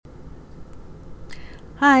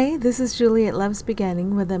Hi, this is Julie at Love's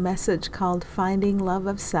Beginning with a message called Finding Love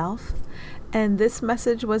of Self. And this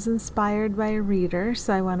message was inspired by a reader,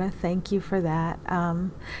 so I want to thank you for that.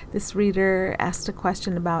 This reader asked a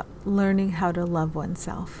question about learning how to love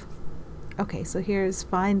oneself. Okay, so here's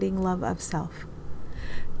Finding Love of Self.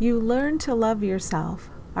 You learn to love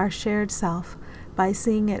yourself, our shared self, by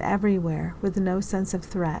seeing it everywhere with no sense of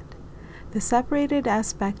threat. The separated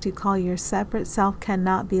aspect you call your separate self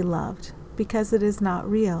cannot be loved, because it is not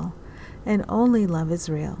real, and only love is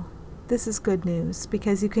real. This is good news,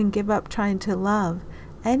 because you can give up trying to love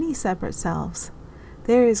any separate selves.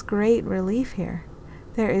 There is great relief here.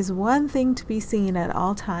 There is one thing to be seen at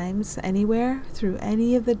all times, anywhere, through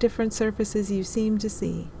any of the different surfaces you seem to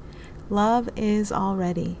see. Love is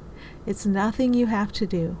already. It's nothing you have to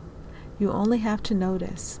do. You only have to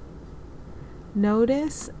notice.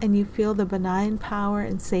 Notice, and you feel the benign power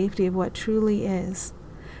and safety of what truly is.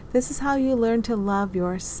 This is how you learn to love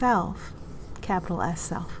yourself, capital S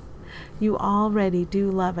self. You already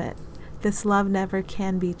do love it. This love never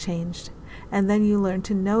can be changed. And then you learn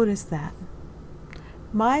to notice that.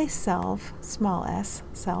 My self, small s,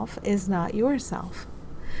 self, is not your self.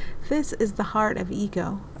 This is the heart of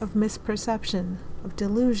ego, of misperception, of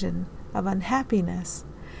delusion, of unhappiness.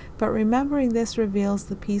 But remembering this reveals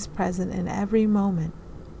the peace present in every moment.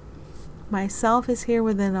 Myself is here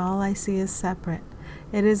within all I see as separate.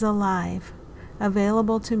 It is alive,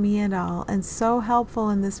 available to me and all, and so helpful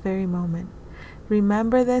in this very moment.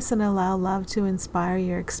 Remember this and allow love to inspire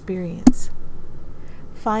your experience.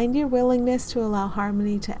 Find your willingness to allow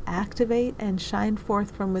harmony to activate and shine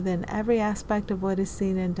forth from within every aspect of what is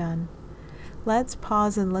seen and done. Let's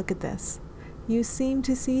pause and look at this. You seem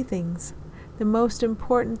to see things. The most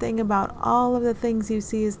important thing about all of the things you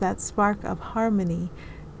see is that spark of harmony.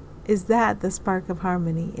 The spark of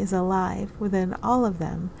harmony is alive within all of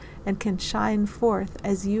them and can shine forth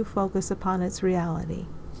as you focus upon its reality.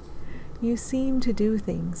 You seem to do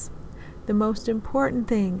things. The most important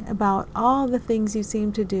thing about all the things you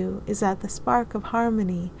seem to do is that the spark of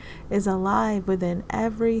harmony is alive within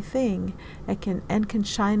everything and can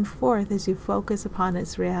shine forth as you focus upon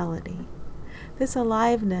its reality. This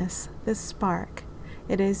aliveness, this spark,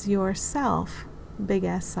 it is yourself, big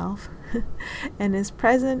S self, and is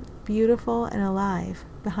present, beautiful, and alive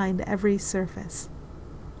behind every surface.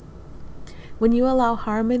 When you allow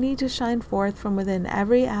harmony to shine forth from within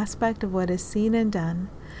every aspect of what is seen and done,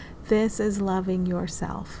 this is loving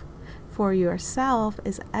yourself. For yourself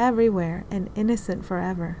is everywhere and innocent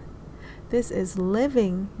forever. This is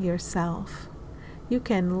living yourself. You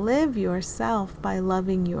can live yourself by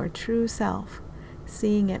loving your true self,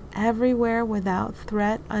 seeing it everywhere without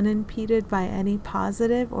threat, unimpeded by any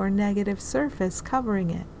positive or negative surface covering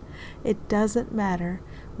it. It doesn't matter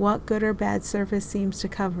what good or bad surface seems to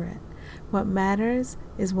cover it. What matters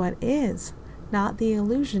is what is, not the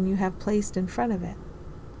illusion you have placed in front of it.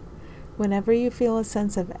 Whenever you feel a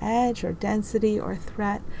sense of edge or density or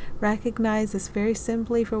threat, recognize this very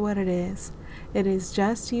simply for what it is. It is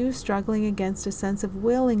just you struggling against a sense of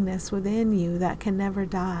willingness within you that can never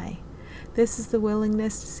die. This is the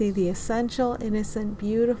willingness to see the essential, innocent,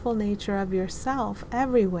 beautiful nature of yourself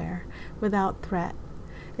everywhere without threat.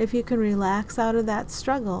 If you can relax out of that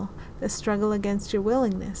struggle, the struggle against your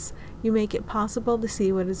willingness, you make it possible to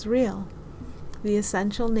see what is real. The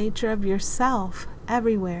essential nature of yourself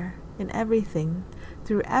everywhere, in everything,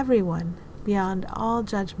 through everyone, beyond all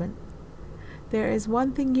judgment. There is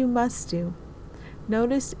one thing you must do.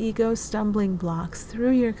 Notice ego's stumbling blocks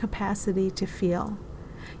through your capacity to feel.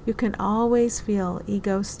 You can always feel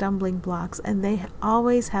ego stumbling blocks, and they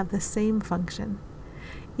always have the same function.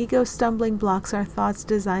 Ego stumbling blocks are thoughts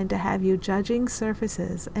designed to have you judging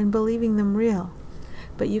surfaces and believing them real.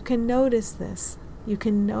 But you can notice this. You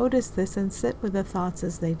can notice this and sit with the thoughts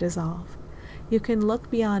as they dissolve. You can look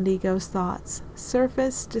beyond ego's thoughts,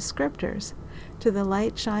 surface descriptors, to the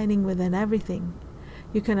light shining within everything.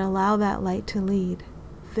 You can allow that light to lead.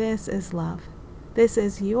 This is love. This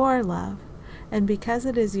is your love. And because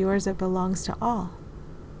it is yours, it belongs to all.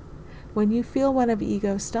 When you feel one of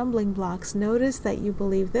ego's stumbling blocks, notice that you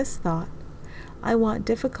believe this thought: I want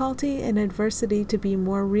difficulty and adversity to be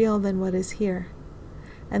more real than what is here.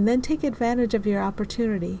 And then take advantage of your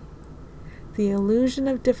opportunity. The illusion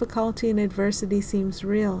of difficulty and adversity seems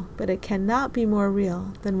real, but it cannot be more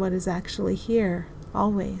real than what is actually here,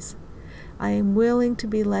 always. I am willing to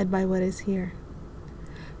be led by what is here.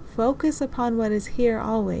 Focus upon what is here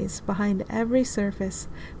always, behind every surface,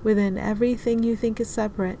 within everything you think is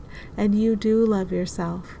separate, and you do love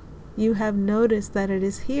yourself. You have noticed that it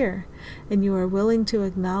is here, and you are willing to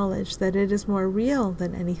acknowledge that it is more real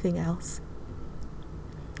than anything else.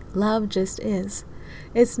 Love just is.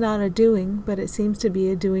 It's not a doing, but it seems to be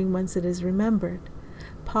a doing once it is remembered.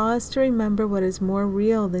 Pause to remember what is more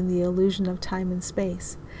real than the illusion of time and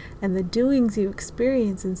space, and the doings you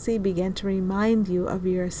experience and see begin to remind you of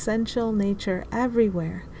your essential nature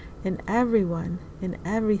everywhere, in everyone, in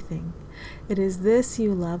everything. It is this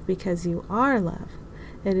you love because you are love.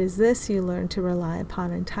 It is this you learn to rely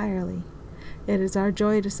upon entirely. It is our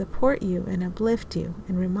joy to support you and uplift you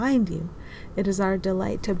and remind you. It is our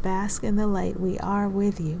delight to bask in the light we are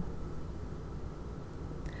with you.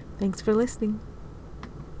 Thanks for listening.